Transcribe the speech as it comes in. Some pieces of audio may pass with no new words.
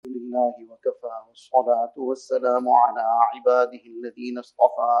لله وكفى والصلاة والسلام على عباده الذين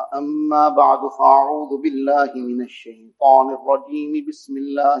اصطفى أما بعد فأعوذ بالله من الشيطان الرجيم بسم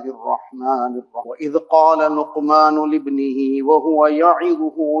الله الرحمن الرحيم وإذ قال لقمان لابنه وهو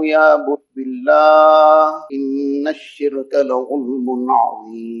يعظه يا بني بالله إن الشرك لظلم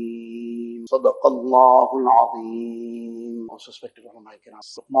عظيم صدق الله العظيم. Respected ulama kiram,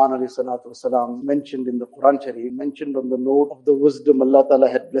 Luqman alayhi salatu wasalam mentioned in the Quran Sharif, mentioned on the note of the wisdom Allah Ta'ala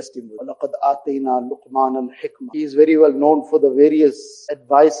had blessed him with. وَلَقَدْ آتَيْنَا لُقْمَانَ الْحِكْمَةِ. He is very well known for the various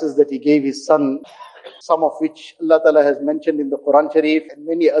advices that he gave his son, some of which Allah Ta'ala has mentioned in the Quran Sharif and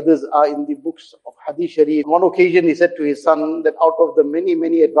many others are in the books of Hadith Sharif. On one occasion he said to his son that out of the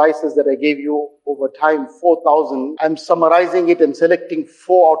many advices that I gave you over time, 4,000, I'm summarizing it and selecting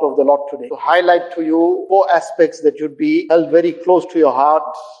 4 out of the lot today to highlight to you 4 aspects that should be held very close to your heart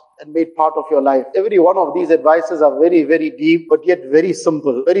and made part of your life. Every one of these advices are very deep but yet very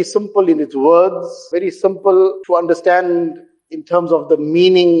simple in its words, very simple to understand in terms of the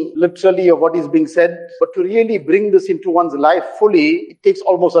meaning literally of what is being said. But to really bring this into one's life fully, it takes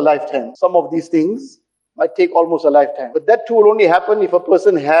almost a lifetime. Some of these things might take almost a lifetime. But that too will only happen if a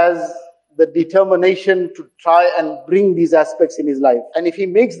person has the determination to try and bring these aspects in his life. And if he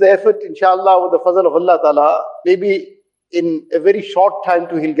makes the effort, inshallah, with the fazl of Allah Ta'ala, maybe in a very short time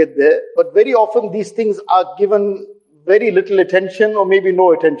too he'll get there. But very often these things are given very little attention or maybe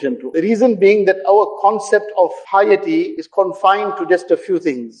no attention to. The reason being that our concept of piety is confined to just a few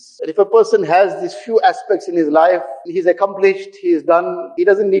things. And if a person has these few aspects in his life, he's accomplished, he is done, he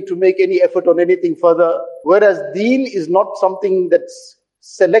doesn't need to make any effort on anything further. Whereas deen is not something that's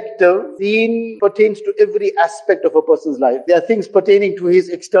selective. Deen pertains to every aspect of a person's life. There are things pertaining to his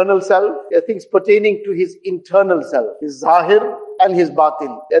external self. There are things pertaining to his internal self, his zahir and his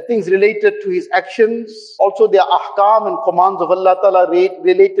batin. There are things related to his actions. Also there are ahkam and commands of Allah Ta'ala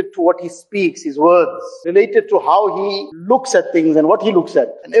related to what he speaks, his words, related to how he looks at things and what he looks at.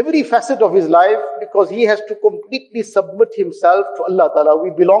 And every facet of his life, because he has to completely submit himself to Allah Ta'ala.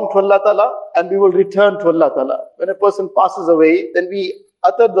 We belong to Allah Ta'ala and we will return to Allah Ta'ala. When a person passes away, then we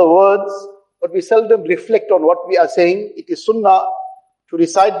utter the words, but we seldom reflect on what we are saying. It is sunnah to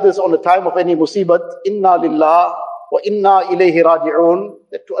recite this on the time of any musibat. Inna lillah wa inna ilayhi raji'un.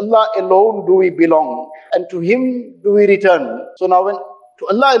 That to Allah alone do we belong, and to Him do we return. So now when to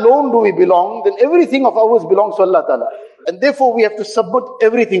Allah alone do we belong, then everything of ours belongs to Allah Ta'ala. And therefore we have to submit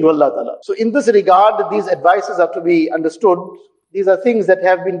everything to Allah Ta'ala. So in this regard, these advices are to be understood. These are things that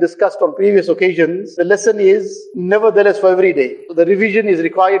have been discussed on previous occasions. The lesson is nevertheless for every day. So the revision is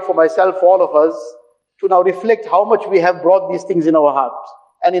required for myself, for all of us, to now reflect how much we have brought these things in our hearts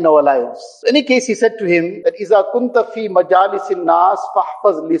and in our lives. In any case, he said to him that إِذَا كُنْتَ فِي مَجَالِسِ النَّاسِ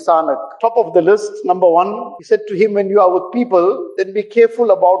فَاحْفَظْ لِسَانَكَ. Top of the list, number 1, he said to him, when you are with people, then be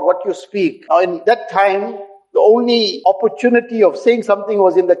careful about what you speak. Now in that time, the only opportunity of saying something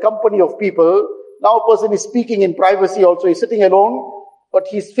was in the company of people. Now a person is speaking in privacy also. He's sitting alone, but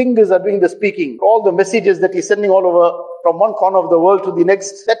his fingers are doing the speaking. All the messages that he's sending all over from one corner of the world to the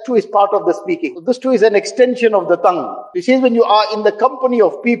next, that too is part of the speaking. So this too is an extension of the tongue. He says when you are in the company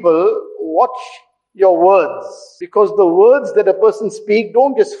of people, watch your words. Because the words that a person speaks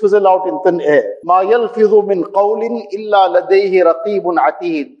don't just fizzle out in thin air. مَا يَلْفِظُ مِنْ قَوْلٍ إِلَّا لَدَيْهِ رَقِيبٌ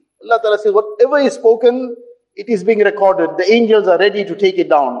عَتِيدٌ. Allah Ta'ala says whatever is spoken, it is being recorded. The angels are ready to take it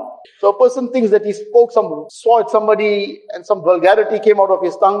down. So a person thinks that he swore at somebody and some vulgarity came out of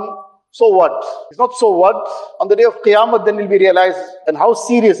his tongue. So what? It's not so what. On the day of Qiyamah, then will be realized and how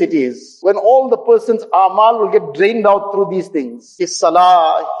serious it is. When all the person's amal will get drained out through these things. His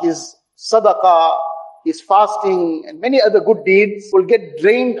salah, his sadaqah, his fasting and many other good deeds will get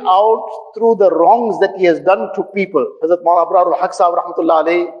drained out through the wrongs that he has done to people. Hazrat Maulana Abrarul Haq Sahib Rahmatullah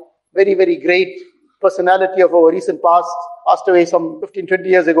Alayhi, very great personality of our recent past, passed away some 15-20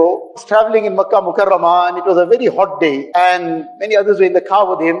 years ago. He was traveling in Makkah Mukarramah and it was a very hot day and many others were in the car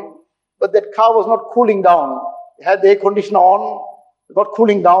with him, but that car was not cooling down. He had the air conditioner on, not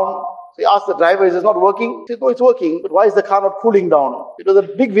cooling down. So he asked the driver, is it not working? He said, no, it's working, but why is the car not cooling down? It was a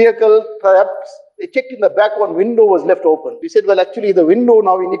big vehicle, perhaps. They checked in the back, one window was left open. We said, well, actually the window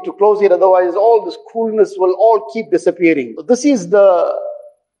now we need to close it, otherwise all this coolness will all keep disappearing. So this is the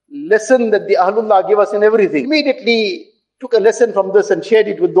lesson that the Ahlullah give us in everything. Immediately took a lesson from this and shared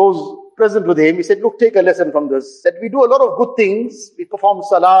it with those present with him. He said, look, take a lesson from this. That we do a lot of good things. We perform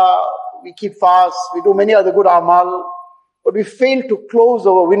salah, we keep fast, we do many other good amal. But we fail to close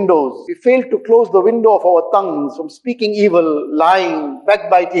our windows. We fail to close the window of our tongues from speaking evil, lying,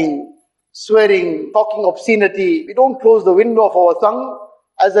 backbiting, swearing, talking obscenity. We don't close the window of our tongue.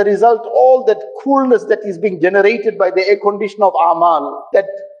 As a result, all that coolness that is being generated by the air conditioner of amal, that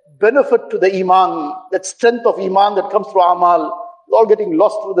benefit to the iman, that strength of iman that comes through amal, is all getting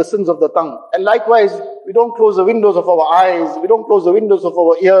lost through the sins of the tongue. And likewise, we don't close the windows of our eyes, we don't close the windows of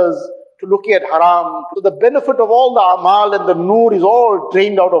our ears to looking at haram. So the benefit of all the amal and the nur is all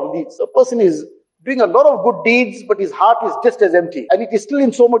drained out of these. A person is doing a lot of good deeds, but his heart is just as empty. And it is still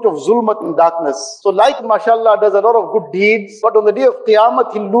in so much of zulmat and darkness. So like mashallah does a lot of good deeds, but on the day of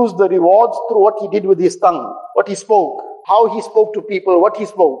Qiyamah, he'll lose the rewards through what he did with his tongue, what he spoke, how he spoke to people, what he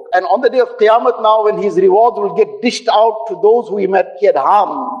spoke. And on the day of Qiyamah now, when his rewards will get dished out to those who he had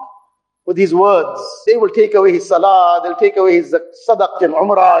harmed with his words, they will take away his salah, they'll take away his sadaq and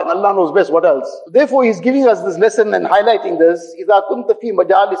umrah, and Allah knows best what else. Therefore, he's giving us this lesson and highlighting this. إِذَا كُنْتَ فِي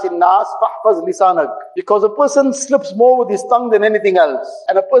مَجَالِسِ النَّاسِ فَاحْفَظْ لِسَانَكَ. Because a person slips more with his tongue than anything else.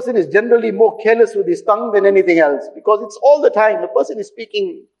 And a person is generally more careless with his tongue than anything else. Because it's all the time. The person is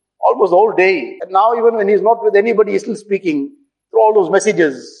speaking almost all day. And now even when he's not with anybody, he's still speaking through all those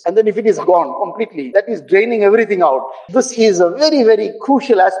messages. And then if it is gone completely, that is draining everything out. This is a very, very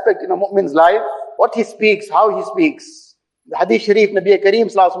crucial aspect in a mu'min's life. What he speaks, how he speaks. The Hadith Sharif, Nabi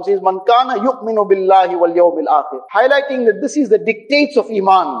Kareem Sallallahu Alaihi Wasallam says, Man kana yu'minu billahi wal yawmil akhir. Highlighting that this is the dictates of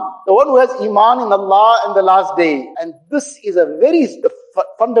Iman. The one who has Iman in Allah and the last day. And this is a very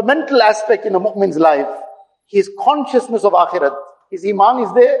fundamental aspect in a mu'min's life. His consciousness of Akhirat. His Iman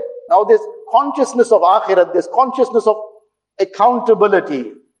is there. Now there's consciousness of Akhirat. There's consciousness of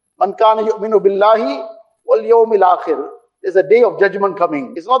accountability. Man kana yu'minu billahi wal yawmil akhir. There's a day of judgment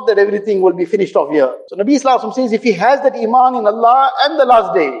coming. It's not that everything will be finished off here. So Nabi Sallallahu Alaihi Wasallam says, if he has that iman in Allah and the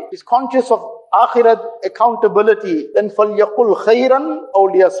last day, he's conscious of akhirat accountability, then فَلْيَقُلْ خَيْرًا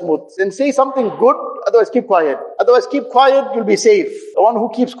أَوْ لِيَصْمُتْ. Then say something good, otherwise keep quiet. Otherwise keep quiet, you'll be safe. The one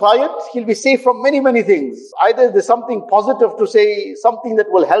who keeps quiet, he'll be safe from many, many things. Either there's something positive to say, something that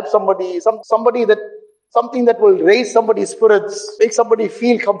will help somebody, something that will raise somebody's spirits, make somebody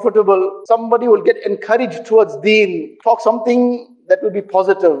feel comfortable, somebody will get encouraged towards deen, talk something that will be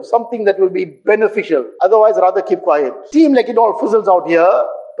positive, something that will be beneficial. Otherwise, rather keep quiet. Seem like it all fizzles out here,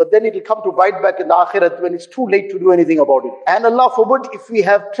 but then it will come to bite back in the akhirat when it's too late to do anything about it. And Allah forbid if we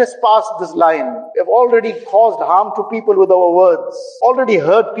have trespassed this line. We have already caused harm to people with our words, already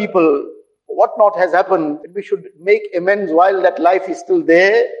hurt people. What not has happened, we should make amends while that life is still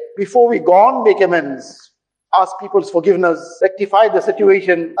there. Before we gone, make amends. Ask people's forgiveness. Rectify the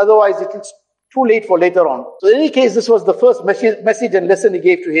situation. Otherwise, it's too late for later on. So in any case, this was the first message and lesson he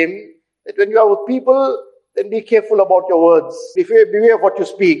gave to him. That when you are with people, then be careful about your words. Beware of what you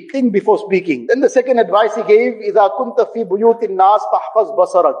speak. Think before speaking. Then the second advice he gave, إِذَا كُنْتَ فِي بُيُوتِ النَّاسِ فَاحْفَظْ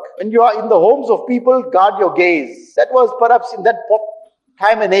بَصَرَكَ. When you are in the homes of people, guard your gaze. That was perhaps in that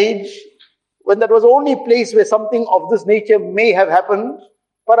time and age, when that was the only place where something of this nature may have happened.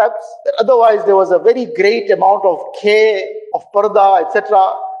 Perhaps, otherwise there was a very great amount of care, of parda,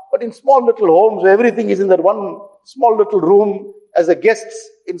 etc. But in small little homes where everything is in that one small little room, as a guest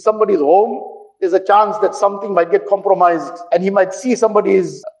in somebody's home, there's a chance that something might get compromised and he might see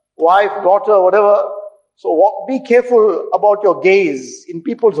somebody's wife, daughter, whatever. So be careful about your gaze in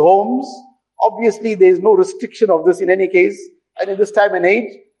people's homes. Obviously there is no restriction of this in any case. And in this time and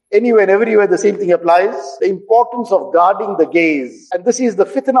age, anywhere and everywhere the same thing applies. The importance of guarding the gaze. And this is the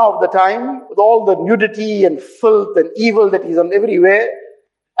fitna of the time, with all the nudity and filth and evil that is on everywhere.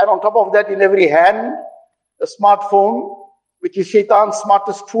 And on top of that, in every hand, the smartphone, which is shaitan's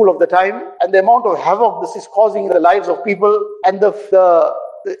smartest tool of the time. And the amount of havoc this is causing in the lives of people. And the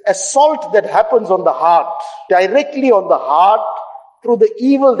assault that happens on the heart, directly on the heart, through the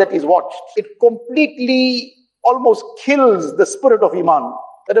evil that is watched. It completely almost kills the spirit of Iman.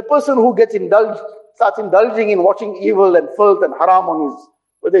 That a person who starts indulging in watching evil and filth and haram on his,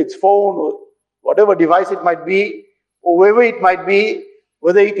 whether it's phone or whatever device it might be, or wherever it might be,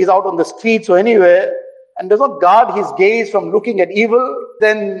 whether it is out on the streets or anywhere, and does not guard his gaze from looking at evil,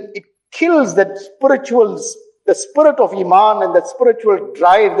 then it kills the spirit of Iman and that spiritual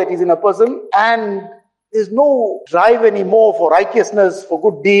drive that is in a person, and there's no drive anymore for righteousness, for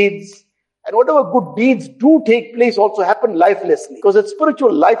good deeds. And whatever good deeds do take place also happen lifelessly. Because that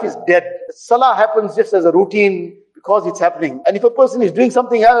spiritual life is dead. Salah happens just as a routine because it's happening. And if a person is doing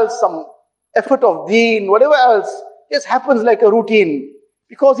something else, some effort of deen, whatever else, just happens like a routine.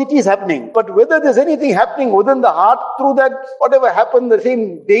 Because it is happening. But whether there's anything happening within the heart, through that, whatever happened, the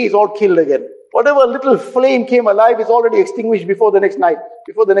same day is all killed again. Whatever little flame came alive is already extinguished before the next night,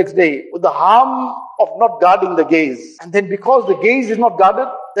 before the next day, with the harm of not guarding the gaze. And then because the gaze is not guarded,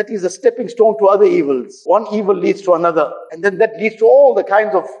 that is a stepping stone to other evils. One evil leads to another. And then that leads to all the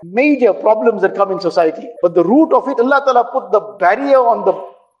kinds of major problems that come in society. But the root of it, Allah Ta'ala put the barrier on the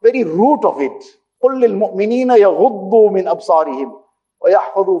very root of it. قُلْ لِلْمُؤْمِنِينَ يَغُضُّوا مِنْ أَبْصَارِهِمْ.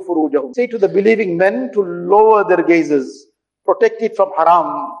 وَيَحْفَظُوا فُرُوجَهُمْ. Say to the believing men to lower their gazes, protect it from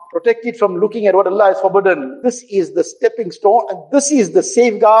haram, protect it from looking at what Allah has forbidden. This is the stepping stone and this is the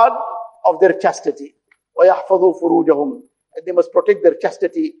safeguard of their chastity. وَيَحْفَظُوا فُرُوجَهُمْ. And they must protect their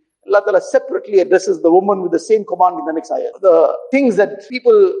chastity. Allah Ta'ala separately addresses the woman with the same command in the next ayah. The things that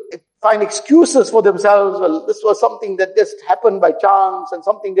people find excuses for themselves, well, this was something that just happened by chance and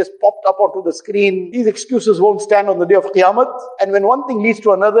something just popped up onto the screen. These excuses won't stand on the day of Qiyamah. And when one thing leads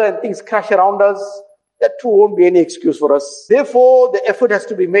to another and things crash around us, that too won't be any excuse for us. Therefore, the effort has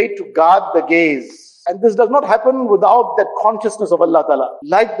to be made to guard the gaze. And this does not happen without that consciousness of Allah Ta'ala.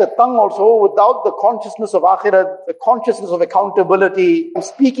 Like the tongue also, without the consciousness of Akhirat, the consciousness of accountability.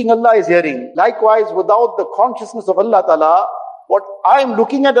 Speaking, Allah is hearing. Likewise, without the consciousness of Allah Ta'ala, what I am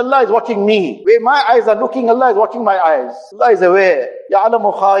looking at, Allah is watching me. Where my eyes are looking, Allah is watching my eyes. Allah is aware.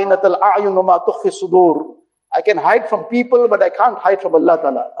 يَعْلَمُ خَائِنَةَ الْأَعْيُنُ وَمَا تُخْفِي الصُّدُورُ. I can hide from people, but I can't hide from Allah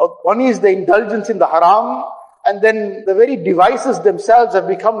Ta'ala. One is the indulgence in the haram, and then the very devices themselves have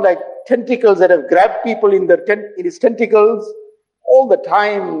become like tentacles that have grabbed people in its tentacles. All the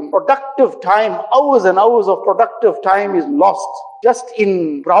time, productive time, hours and hours of productive time is lost just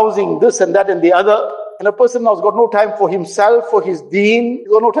in browsing this and that and the other. And a person now has got no time for himself, for his deen. He's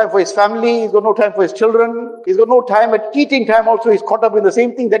got no time for his family. He's got no time for his children. He's got no time at eating time also. He's caught up in the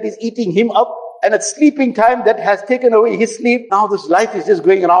same thing that is eating him up. And at sleeping time that has taken away his sleep. Now this life is just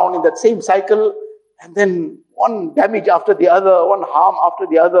going around in that same cycle. And then one damage after the other, one harm after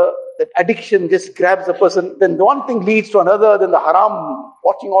the other. That addiction just grabs a person. Then one thing leads to another. Then the haram,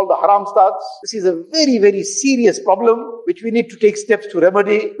 watching all the haram starts. This is a very, very serious problem which we need to take steps to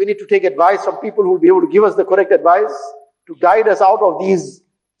remedy. We need to take advice from people who will be able to give us the correct advice to guide us out of these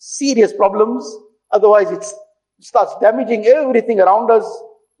serious problems. Otherwise it starts damaging everything around us.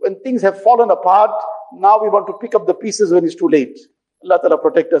 When things have fallen apart, now we want to pick up the pieces when it's too late. Allah Ta'ala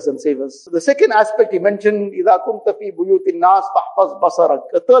protect us and save us. The second aspect he mentioned, إِذَا كُنْتَ فِي بُيُوتِ النَّاسِ فَاحْفَظْ بَصَرَكَ.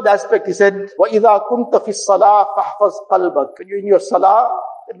 The third aspect he said, وَإِذَا كُنْتَ فِي الصَّلَاةِ فَاحْفَظْ قَلْبَكَ. When you're in your salah,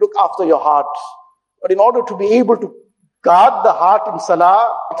 then look after your heart. But in order to be able to guard the heart in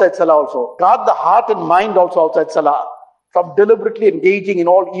salah, outside salah also, guard the heart and mind also outside salah, from deliberately engaging in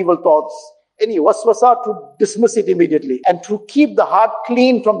all evil thoughts, any waswasa, to dismiss it immediately, and to keep the heart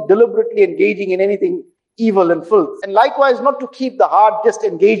clean from deliberately engaging in anything evil and filth. And likewise, not to keep the heart just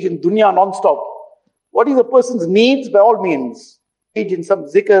engaged in dunya non-stop. What is a person's needs? By all means, engage in some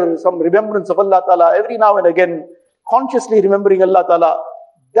zikr, some remembrance of Allah Ta'ala, every now and again, consciously remembering Allah Ta'ala.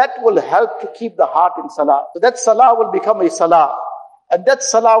 That will help to keep the heart in salah. So that salah will become a salah. And that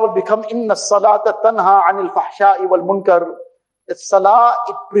salah will become inna salata tanha anil fahsha'i wal munkar. That salah,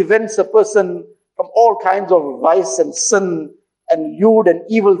 it prevents a person from all kinds of vice and sin and lewd and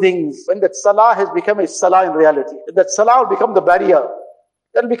evil things. When that salah has become a salah in reality, that salah will become the barrier.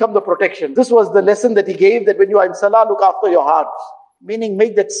 That will become the protection. This was the lesson that he gave, that when you are in salah, look after your heart. Meaning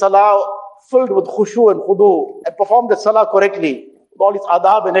make that salah filled with khushu and khudu, and perform that salah correctly, with all its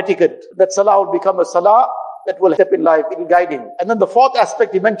adab and etiquette. That salah will become a salah that will step in life, it will guide him. And then the fourth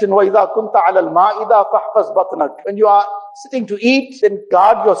aspect he mentioned, وَإِذَا كُنْتَ عَلَى الْمَائِدَةِ فَاحْفَظْ بَطْنَكَ. When you are sitting to eat, then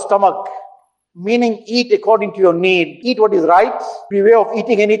guard your stomach. Meaning eat according to your need. Eat what is right. Beware of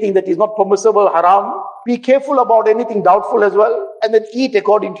eating anything that is not permissible, haram. Be careful about anything doubtful as well. And then eat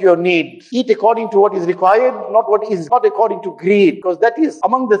according to your need. Eat according to what is required, not what is not according to greed. Because that is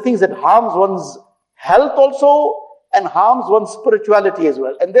among the things that harms one's health also, and harms one's spirituality as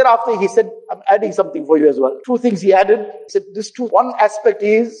well. And thereafter he said, I'm adding something for you as well. Two things he added. He said, this two. One aspect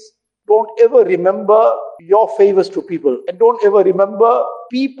is, don't ever remember your favors to people. And don't ever remember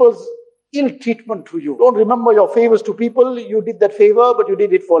people's ill treatment to you. Don't remember your favors to people. You did that favor, but you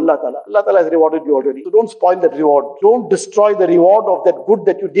did it for Allah Ta'ala. Allah Ta'ala has rewarded you already. So don't spoil that reward. Don't destroy the reward of that good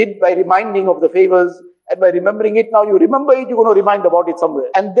that you did by reminding of the favors. And by remembering it, now you remember it, you're going to remind about it somewhere.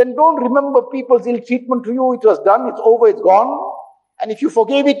 And then don't remember people's ill treatment to you. It was done, it's over, it's gone. And if you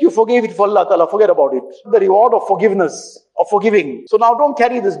forgave it for Allah Ta'ala. Forget about it. The reward of forgiveness, of forgiving. So now don't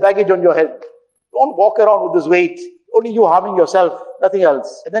carry this baggage on your head. Don't walk around with this weight. Only you harming yourself, nothing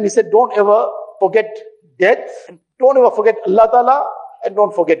else. And then he said, don't ever forget death. And don't ever forget Allah Ta'ala. And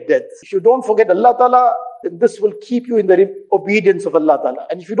don't forget death. If you don't forget Allah Ta'ala, then this will keep you in the obedience of Allah Ta'ala.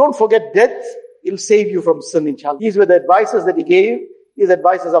 And if you don't forget death, it'll save you from sin, inshallah. These were the advices that he gave. These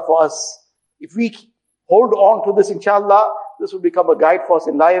advices are for us. If we hold on to this, inshallah, this will become a guide for us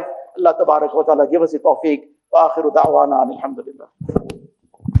in life. Allah Tabarak wa Ta'ala give us the tawfiq. Wa akhiru da'wana alhamdulillah.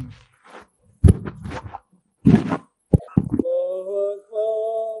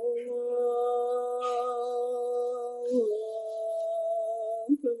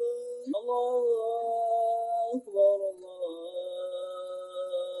 الله أكبر الله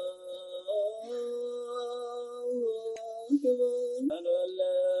أشهد أن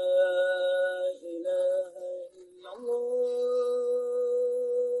لا إله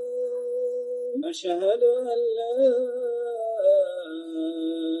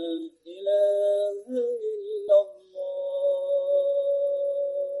إلا الله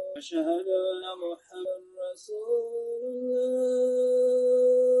أشهد أن محمدا رسول الله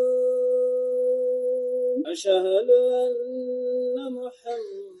أشهد أن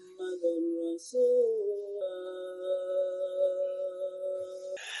محمدا رسول الله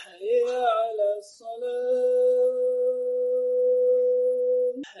حي على الصلاة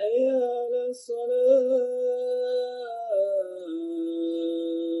حي على الصلاة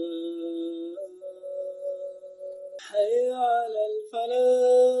حي على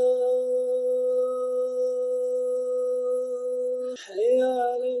الفلاح حي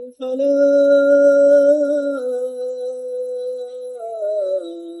على الفلاح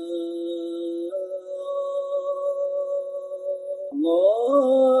الله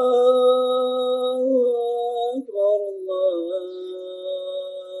أكبر الله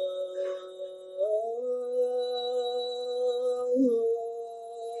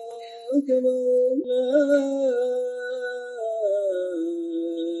أكبر لا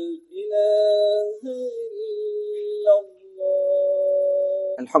إله إلا الله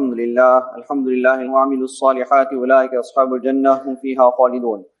الحمد لله وعملوا الصالحات أولئك أصحاب الجنة هم فيها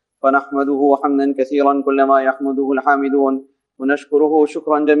خالدون. فنحمده حمدا كثيرا كلما يحمده الحامدون، ونشكره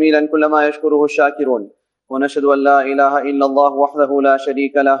شكرا جميلا كلما يشكره الشاكرون، ونشهد أن لا إله إلا الله وحده لا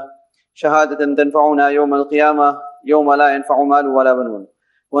شريك له شهادة تنفعنا يوم القيامة يوم لا ينفع مال ولا بنون.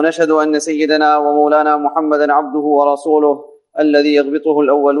 ونشهد أن سيدنا ومولانا محمدا عبده ورسوله الذي يغبطه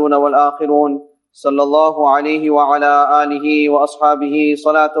الأولون والآخرون، صلى الله عليه وعلى آله وأصحابه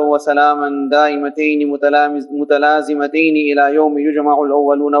صلاة وسلاما دائمتين متلازمتين إلى يوم يجمع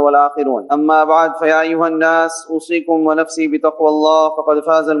الأولون والآخرون. أما بعد، فيا أيها الناس أوصيكم ونفسي بتقوى الله، فقد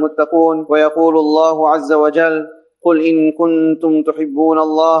فاز المتقون. ويقول الله عز وجل: قل إن كنتم تحبون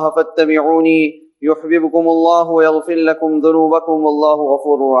الله فاتبعوني يحببكم الله ويغفر لكم ذنوبكم والله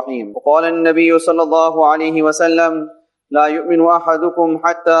غفور رحيم. وقال النبي صلى الله عليه وسلم: لا يؤمن أحدكم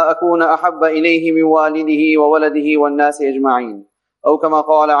حتى أكون أحب إليه من والده وولده والناس أجمعين، أو كما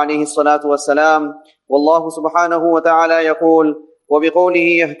قال عليه الصلاة والسلام. والله سبحانه وتعالى يقول: وبقوله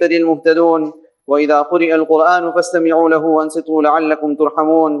يهتدي المهتدون، وإذا قرئ القرآن فاستمعوا له وانصتوا لعلكم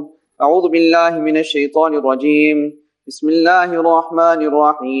ترحمون. أعوذ بالله من الشيطان الرجيم. بسم الله الرحمن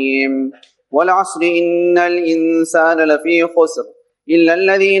الرحيم. والعصر إن الإنسان لفي خسر إلا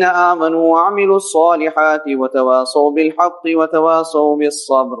الذين آمنوا وعملوا الصالحات وتواصوا بالحق وتواصوا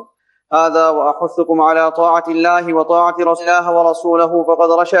بالصبر. هذا وأحثكم على طاعة الله وطاعة الله ورسوله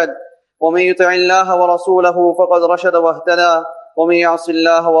فقد رشد، ومن يطع الله ورسوله فقد رشد واهتدى، ومن يعص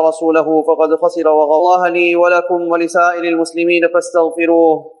الله ورسوله فقد خسر وغضاه لي ولكم ولسائر المسلمين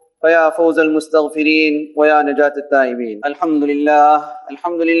فاستغفروه، فيا فوز المستغفرين ويا نجاة التائبين. الحمد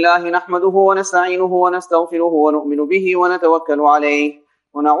لله نحمده ونستعينه ونستغفره ونؤمن به ونتوكل عليه،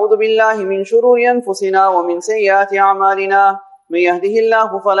 ونعوذ بالله من شرور أنفسنا ومن سيئات أعمالنا. من يهده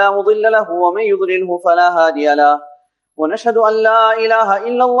الله فلا مضل له ومن يضلله فلا هادي له، ونشهد أن لا إله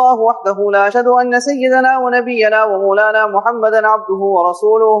إلا الله وحده لا شريك له، أن سيدنا ونبينا ومولانا محمدا عبده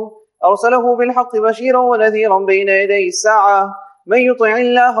ورسوله أرسله بالحق بشيرا ونذيرا بين يدي الساعة. من يطع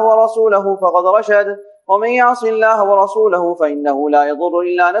الله ورسوله فقد رشد، ومن يعص الله ورسوله فإنه لا يضر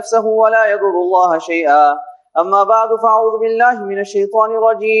إلا نفسه ولا يضر الله شيئا. أما بعد، فأعوذ بالله من الشيطان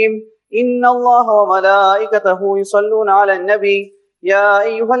الرجيم. إن الله وملائكته يصلون على النبي يا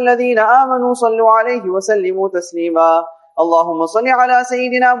أيها الذين آمنوا صلوا عليه وسلموا تسليما. اللهم صل على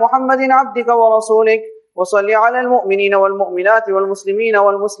سيدنا محمد عبدك ورسولك، وصل على المؤمنين والمؤمنات والمسلمين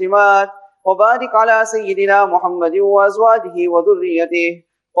والمسلمات، وبارك على سيدنا محمد وأزواجه وذريته.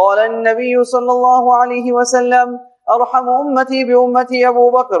 قال النبي صلى الله عليه وسلم: أرحم أمتي بأمتي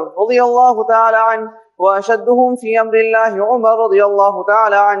أبو بكر رضي الله تعالى عنه، وأشدهم في أمر الله عمر رضي الله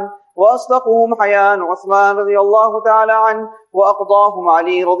تعالى عنه، وأصدقهم حياء عثمان رضي الله تعالى عنه، وأقضاهم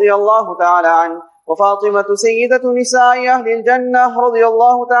علي رضي الله تعالى عنه، وفاطمة سيدة نساء أهل الجنة رضي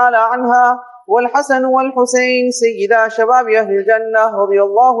الله تعالى عنها، والحسن والحسين سيدا شباب أهل الجنة رضي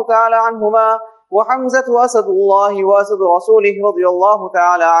الله تعالى عنهما، وحمزة أسد الله وأسد رسوله رضي الله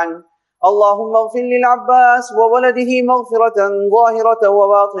تعالى عنه. اللهم اغفر للعباس وولده مغفرة ظاهرة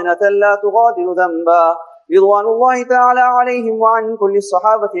وباطنة لا تغادر ذنبا، رضوان الله تعالى عليهم وعن كل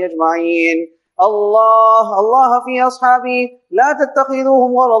الصحابة أجمعين. الله في أصحابي لا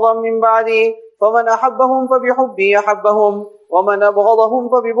تتخذوهم غرضا من بعدي، فمن أحبهم فبحبي أحبهم، ومن أبغضهم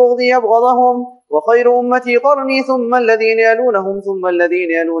فببغضي أبغضهم، وخير أمتي قرني ثم الذين يلونهم ثم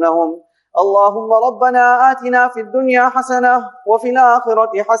الذين يلونهم. اللهم ربنا آتنا في الدنيا حسنة وفي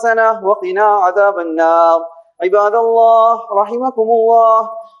الآخرة حسنة وقنا عذاب النار. عباد الله رحمكم الله،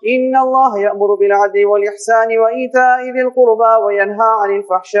 إن الله يأمر بالعدل والإحسان وإيتاء ذي القربى وينهى عن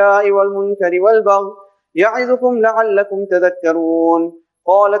الفحشاء والمنكر والبغي يعظكم لعلكم تذكرون.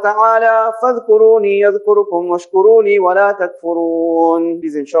 قال تعالى: فاذكروني يذكركم واشكروني ولا تكفرون.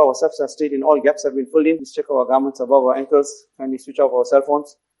 Please ensure our steps are straight and all gaps have been filled in. Please check our garments above our ankles. Kindly switch off our cell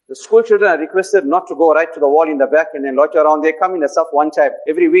phones. The school children are requested not to go right to the wall in the back and then loiter around there. Come in a saf one time.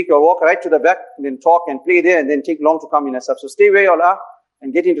 Every week you'll walk right to the back and then talk and play there and then take long to come in a saf. So stay where you all are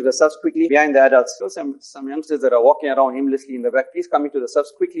and get into the safs quickly behind the adults. So some youngsters that are walking around aimlessly in the back, please come into the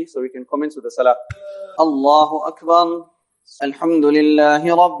safs quickly so we can commence with the salah. Allahu Akbar. الحمد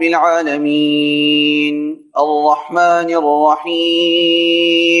لله رب العالمين الرحمن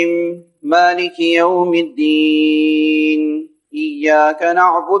الرحيم مالك يوم الدين إياك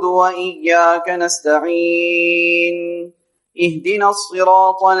نعبد وإياك نستعين اهدنا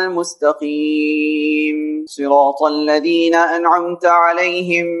الصراط المستقيم صراط الذين أنعمت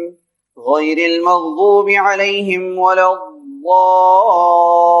عليهم غير المغضوب عليهم ولا الضالين.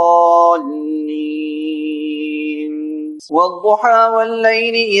 والضحى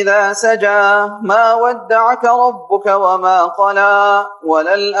والليل إذا سجى ما ودعك ربك وما قلى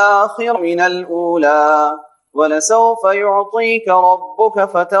وللآخرة من الأولى ولسوف يعطيك ربك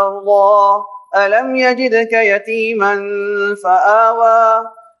فترضى ألم يجدك يتيما فآوى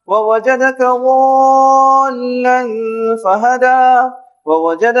ووجدك ضالا فهدى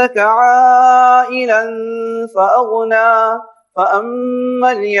ووجدك عائلا فأغنى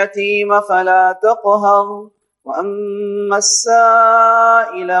فأما اليتيم فلا تقهر وأما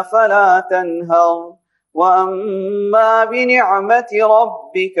السائل فلا تنهر وأما بنعمة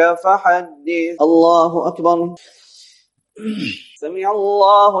ربك فحدث. الله أكبر. سمع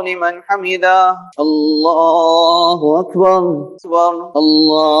الله لمن حمده. الله أكبر.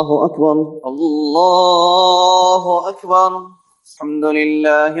 الله أكبر. الله أكبر. الحمد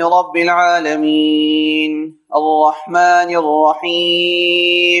لله رب العالمين الرحمن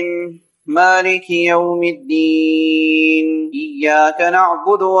الرحيم مالك يوم الدين إياك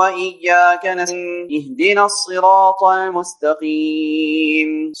نعبد وإياك نستعين اهدنا الصراط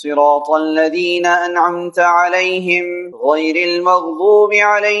المستقيم صراط الذين أنعمت عليهم غير المغضوب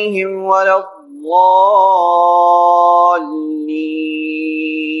عليهم ولا الضالين.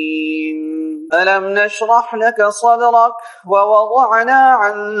 ألم نشرح لك صدرك ووضعنا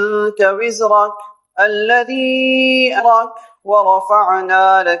عنك وزرك الذي أرك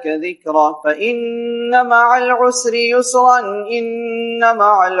ورفعنا لك ذكرك فإن مع العسر يسرا إن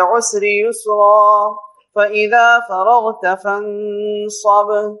مع العسر يسرا فإذا فرغت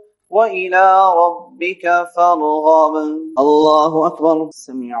فانصب وإلى ربك فارغب. الله أكبر.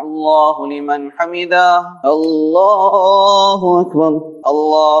 سمع الله لمن حمده. الله أكبر.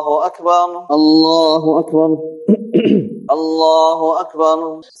 الله أكبر. الله أكبر. الله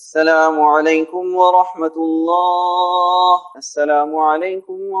أكبر. السلام عليكم ورحمة الله. السلام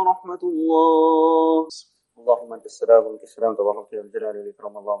عليكم ورحمة الله. اللهم انت السلام ومنك السلام تبارك يا الجلال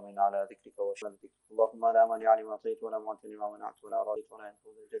والاكرام. اللهم انا على ذكرك وشكرك. اللهم لا مانع لما اعطيت ولا معطي لما منعت ولا راضي ولا ينفع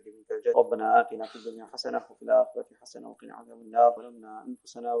الجد منك الجد. ربنا آتنا في الدنيا حسنه وفي الاخره حسنه وقنا عذاب النار. ظلمنا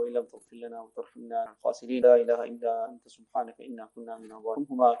انفسنا وان لم تغفر لنا وترحمنا الخاسرين. لا اله الا انت سبحانك انا كنا من الظالمين.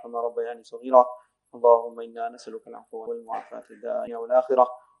 كما ربياني صغيرا. اللهم انا نسالك العفو والمعافاه في الدنيا والاخره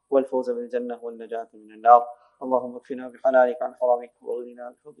والفوز بالجنه والنجاه من النار. اللهم اكفنا بحلالك عن حرامك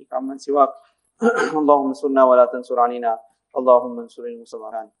واغننا بفضلك عمن سواك. اللهم انصرنا ولا تنصر علينا. اللهم انصر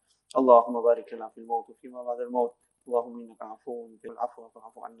المسلمين. اللهم بارك لنا في الموت وفيما بعد الموت. اللهم انك عفو تحب العفو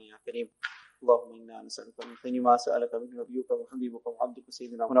فاعف عنا يا كريم. اللهم انا نسالك من خير ما سالك منه نبيك وحبيبك وعبدك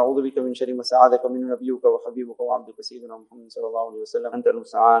سيدنا ونعوذ بك من شر ما استعاذك منه نبيك وحبيبك وعبدك سيدنا محمد صلى الله عليه وسلم. انت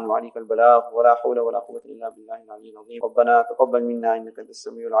المستعان وعليك البلاغ ولا حول ولا قوه الا بالله العلي العظيم. ربنا تقبل منا انك انت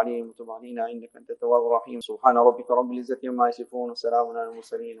السميع العليم وتب علينا انك انت التواب الرحيم. سبحان ربك رب العزه عما يصفون وسلام على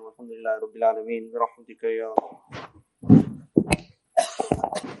المرسلين والحمد لله رب العالمين برحمتك يا رب.